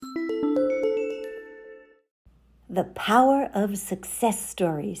the power of success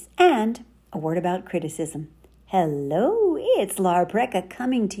stories, and a word about criticism. Hello, it's Laura Pareca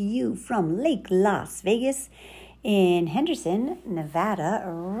coming to you from Lake Las Vegas in Henderson, Nevada,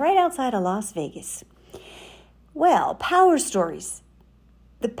 right outside of Las Vegas. Well, power stories.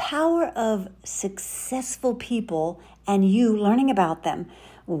 The power of successful people and you learning about them.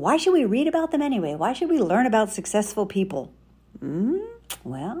 Why should we read about them anyway? Why should we learn about successful people?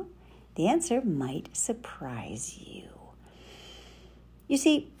 Well, the answer might surprise you. You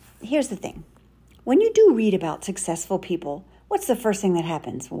see, here's the thing. When you do read about successful people, what's the first thing that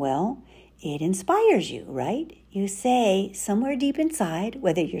happens? Well, it inspires you, right? You say somewhere deep inside,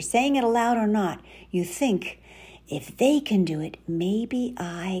 whether you're saying it aloud or not, you think, if they can do it, maybe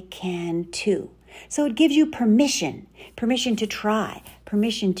I can too. So it gives you permission to try,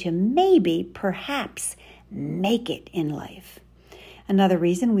 permission to maybe, perhaps, make it in life. Another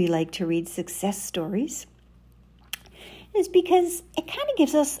reason we like to read success stories is because it kind of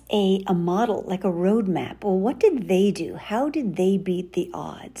gives us a model, like a roadmap. Well, what did they do? How did they beat the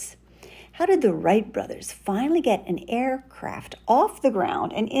odds? How did the Wright brothers finally get an aircraft off the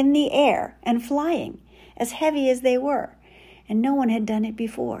ground and in the air and flying, as heavy as they were? And no one had done it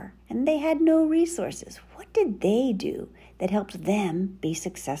before, and they had no resources. What did they do that helped them be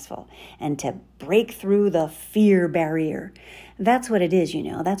successful and to break through the fear barrier? That's what it is,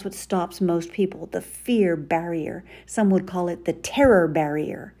 That's what stops most people, the fear barrier. Some would call it the terror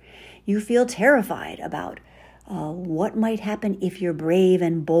barrier. You feel terrified about what might happen if you're brave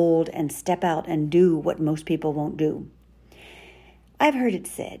and bold and step out and do what most people won't do. I've heard it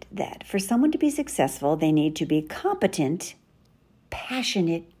said that for someone to be successful, they need to be competent,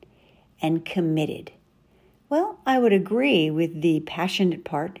 passionate, and committed. Well, I would agree with the passionate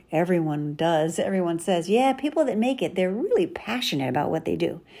part. Everyone does. Everyone says, yeah, people that make it, they're really passionate about what they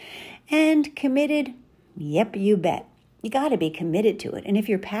do. And committed, yep, you bet. You got to be committed to it. And if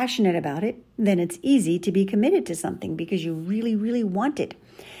you're passionate about it, then it's easy to be committed to something because you really, really want it.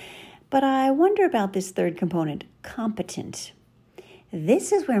 But I wonder about this third component, competent.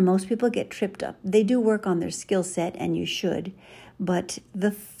 This is where most people get tripped up. They do work on their skill set, and you should. But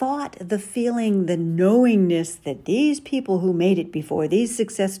the thought, the feeling, the knowingness that these people who made it before, these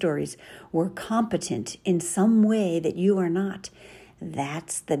success stories, were competent in some way that you are not,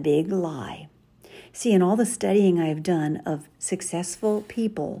 that's the big lie. See, in all the studying I've done of successful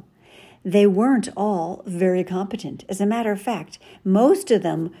people, they weren't all very competent. As a matter of fact, most of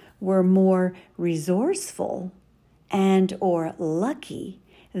them were more resourceful and or lucky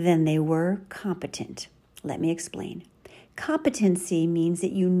than they were competent. Let me explain. Competency means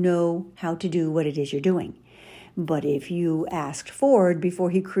that you know how to do what it is you're doing. But if you asked Ford before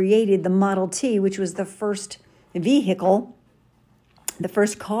he created the Model T, which was the first vehicle, the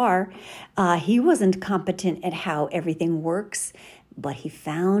first car, he wasn't competent at how everything works, but he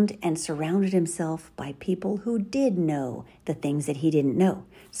found and surrounded himself by people who did know the things that he didn't know.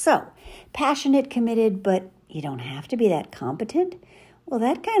 So, passionate, committed, but you don't have to be that competent. Well,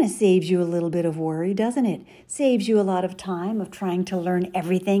 that kind of saves you a little bit of worry, doesn't it? Saves you a lot of time of trying to learn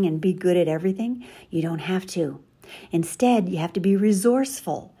everything and be good at everything. You don't have to. Instead, you have to be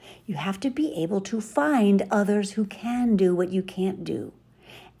resourceful. You have to be able to find others who can do what you can't do.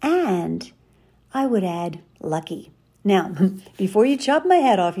 And I would add lucky. Now, before you chop my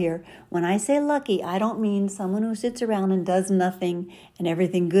head off here, when I say lucky, I don't mean someone who sits around and does nothing and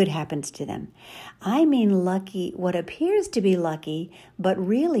everything good happens to them. I mean lucky, what appears to be lucky, but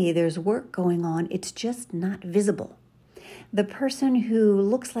really there's work going on. It's just not visible. The person who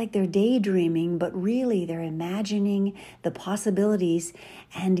looks like they're daydreaming, but really they're imagining the possibilities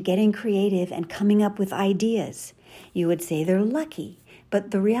and getting creative and coming up with ideas. You would say they're lucky,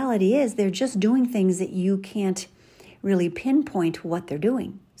 but the reality is they're just doing things that you can't really pinpoint what they're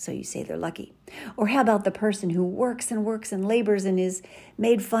doing. So you say they're lucky. Or how about the person who works and labors and is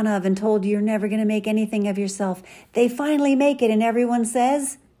made fun of and told you're never going to make anything of yourself. They finally make it and everyone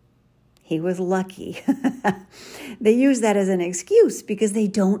says he was lucky. They use that as an excuse because they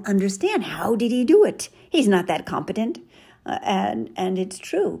don't understand. How did he do it? He's not that competent. And it's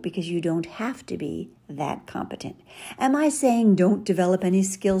true because you don't have to be that competent. Am I saying don't develop any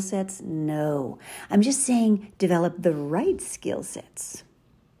skill sets? No. I'm just saying develop the right skill sets.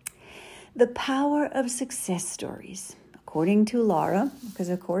 The power of success stories, according to Laura, because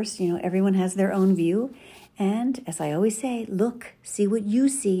of course, everyone has their own view. And as I always say, look, see what you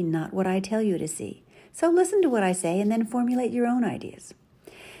see, not what I tell you to see. So listen to what I say and then formulate your own ideas.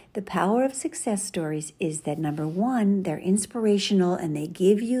 The power of success stories is that, number one, they're inspirational and they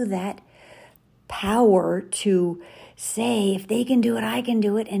give you that power to say, if they can do it, I can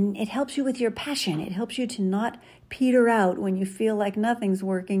do it. And it helps you with your passion. It helps you to not peter out when you feel like nothing's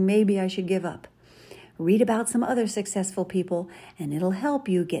working. Maybe I should give up. Read about some other successful people, and it'll help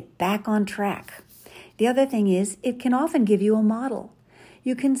you get back on track. The other thing is, it can often give you a model.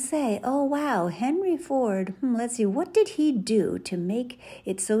 You can say, oh, wow, Henry Ford, let's see, what did he do to make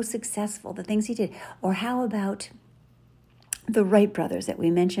it so successful, the things he did? Or how about the Wright brothers that we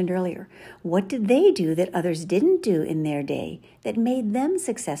mentioned earlier? What did they do that others didn't do in their day that made them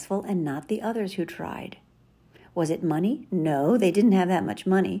successful and not the others who tried? Was it money? No, they didn't have that much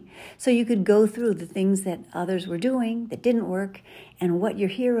money. So you could go through the things that others were doing that didn't work and what your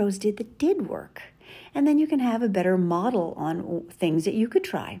heroes did that did work. And then you can have a better model on things that you could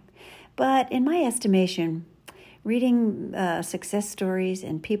try. But in my estimation, reading success stories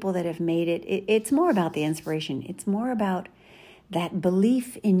and people that have made it, it's more about the inspiration. It's more about that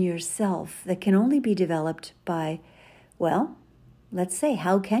belief in yourself that can only be developed by, well, let's say,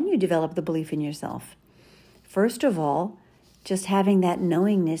 how can you develop the belief in yourself? First of all, just having that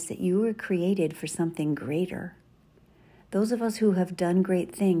knowingness that you were created for something greater. Those of us who have done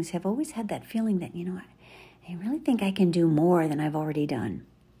great things have always had that feeling that, I really think I can do more than I've already done.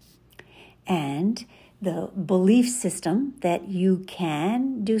 And the belief system that you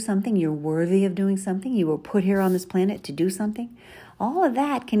can do something, you're worthy of doing something, you were put here on this planet to do something, all of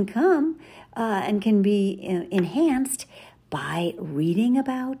that can come and can be enhanced by reading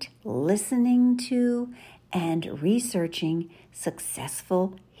about, listening to, and researching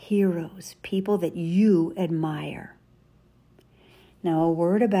successful heroes, people that you admire. Now, a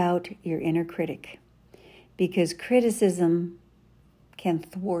word about your inner critic, because criticism can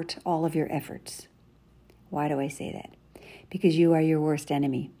thwart all of your efforts. Why do I say that? Because you are your worst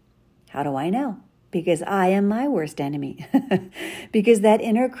enemy. How do I know? Because I am my worst enemy. Because that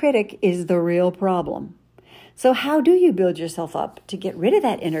inner critic is the real problem. So how do you build yourself up to get rid of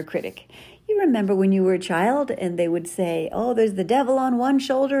that inner critic? You remember when you were a child and they would say, oh, there's the devil on one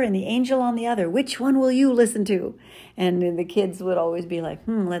shoulder and the angel on the other. Which one will you listen to? And the kids would always be like,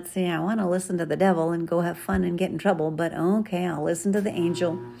 let's see, I want to listen to the devil and go have fun and get in trouble. But okay, I'll listen to the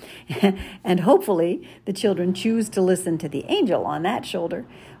angel. And hopefully the children choose to listen to the angel on that shoulder.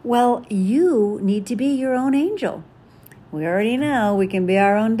 Well, you need to be your own angel. We already know we can be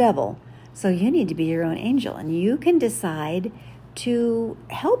our own devil. So you need to be your own angel. And you can decide to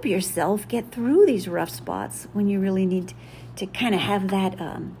help yourself get through these rough spots when you really need to kind of have that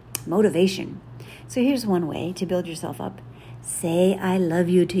motivation. So here's one way to build yourself up. Say, I love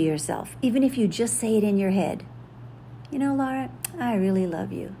you to yourself, even if you just say it in your head. Laura, I really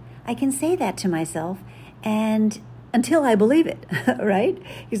love you. I can say that to myself and until I believe it, right?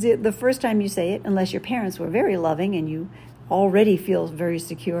 Because the first time you say it, unless your parents were very loving and you already feel very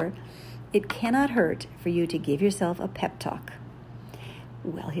secure, it cannot hurt for you to give yourself a pep talk.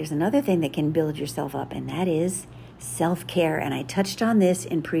 Well, here's another thing that can build yourself up, and that is self-care. And I touched on this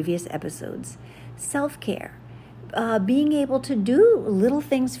in previous episodes. Self-care, being able to do little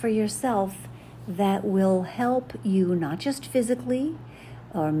things for yourself that will help you not just physically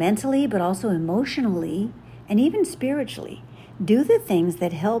or mentally, but also emotionally and even spiritually. Do the things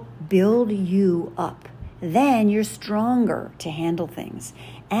that help build you up. Then you're stronger to handle things.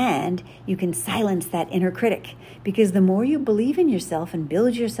 And you can silence that inner critic, because the more you believe in yourself and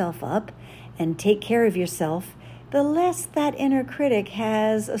build yourself up and take care of yourself, the less that inner critic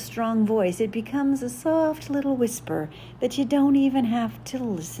has a strong voice. It becomes a soft little whisper that you don't even have to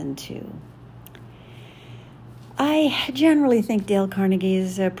listen to. I generally think Dale Carnegie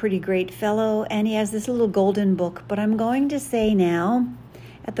is a pretty great fellow, and he has this little golden book, but I'm going to say now,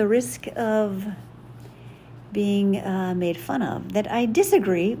 at the risk of being made fun of, that I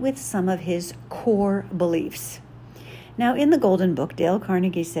disagree with some of his core beliefs. Now, in the Golden Book, Dale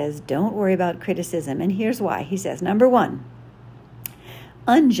Carnegie says, don't worry about criticism, and here's why. He says, number one,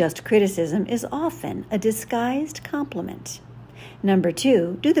 unjust criticism is often a disguised compliment. Number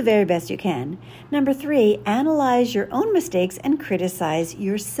two, do the very best you can. Number three, analyze your own mistakes and criticize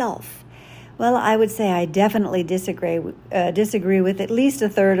yourself. Well, I would say I definitely disagree with at least a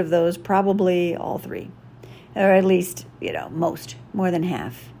third of those, probably all three. Or at least, more than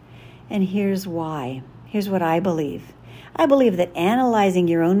half. And here's why. Here's what I believe. I believe that analyzing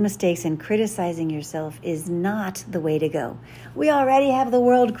your own mistakes and criticizing yourself is not the way to go. We already have the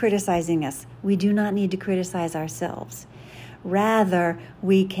world criticizing us. We do not need to criticize ourselves. Rather,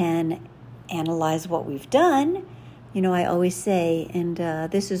 we can analyze what we've done. I always say, and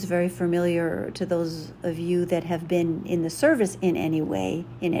this is very familiar to those of you that have been in the service in any way,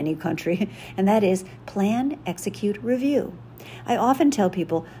 in any country, and that is plan, execute, review. I often tell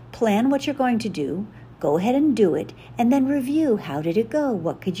people, plan what you're going to do, Go ahead and do it, and then review. How did it go?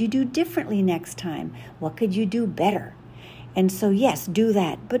 What could you do differently next time? What could you do better? And so, yes, do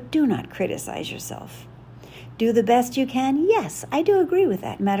that, but do not criticize yourself. Do the best you can? Yes, I do agree with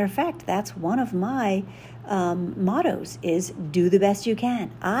that. Matter of fact, that's one of my mottos is do the best you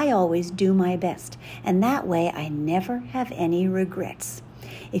can. I always do my best, and that way I never have any regrets.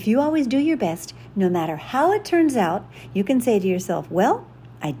 If you always do your best, no matter how it turns out, you can say to yourself, well,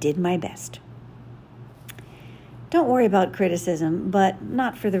 I did my best. Don't worry about criticism, but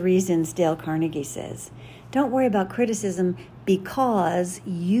not for the reasons Dale Carnegie says. Don't worry about criticism because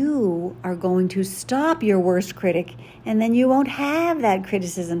you are going to stop your worst critic, and then you won't have that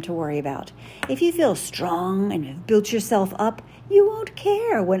criticism to worry about. If you feel strong and have built yourself up, you won't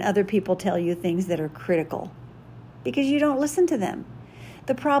care when other people tell you things that are critical because you don't listen to them.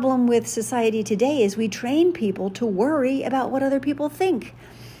 The problem with society today is we train people to worry about what other people think.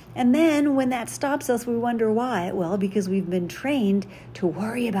 And then when that stops us, we wonder why. Well, because we've been trained to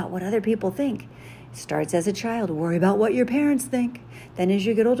worry about what other people think. It starts as a child, worry about what your parents think. Then as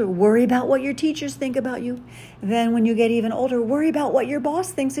you get older, worry about what your teachers think about you. Then when you get even older, worry about what your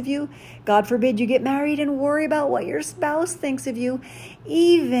boss thinks of you. God forbid you get married and worry about what your spouse thinks of you.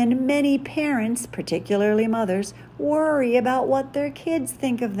 Even many parents, particularly mothers, worry about what their kids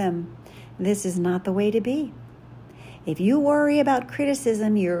think of them. This is not the way to be. If you worry about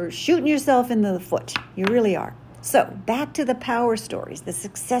criticism, you're shooting yourself in the foot. You really are. So back to the power stories, the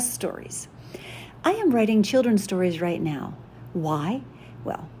success stories. I am writing children's stories right now. Why?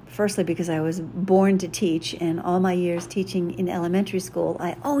 Well, firstly, because I was born to teach, and all my years teaching in elementary school,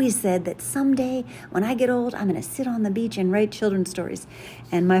 I always said that someday when I get old, I'm going to sit on the beach and write children's stories.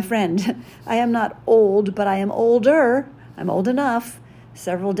 And my friend, I am not old, but I am older. I'm old enough.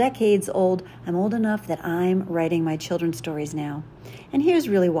 Several decades old, I'm old enough that I'm writing my children's stories now. And here's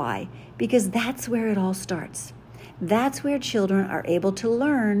really why. Because that's where it all starts. That's where children are able to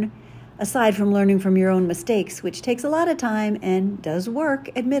learn, aside from learning from your own mistakes, which takes a lot of time and does work,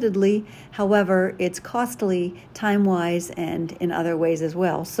 admittedly. However, it's costly time-wise and in other ways as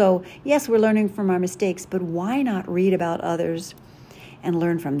well. So yes, we're learning from our mistakes, but why not read about others and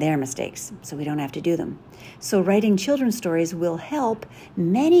learn from their mistakes so we don't have to do them? So writing children's stories will help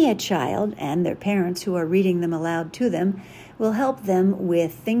many a child and their parents who are reading them aloud to them, will help them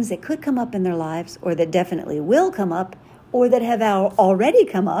with things that could come up in their lives or that definitely will come up or that have already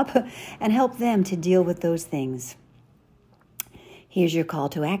come up, and help them to deal with those things. Here's your call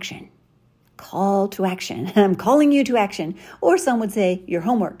to action. Call to action. I'm calling you to action. Or some would say your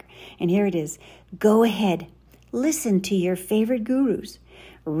homework. And here it is. Go ahead. Listen to your favorite gurus.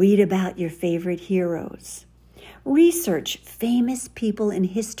 Read about your favorite heroes. Research famous people in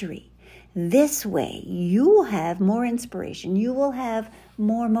history. This way, you will have more inspiration. You will have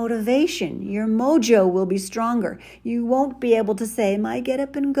more motivation. Your mojo will be stronger. You won't be able to say, my get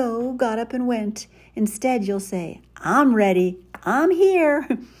up and go, got up and went. Instead, you'll say, I'm ready. I'm here.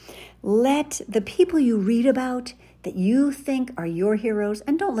 Let the people you read about that you think are your heroes,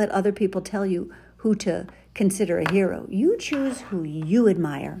 and don't let other people tell you who to consider a hero. You choose who you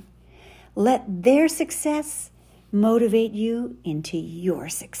admire. Let their success motivate you into your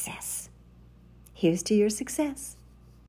success. Here's to your success.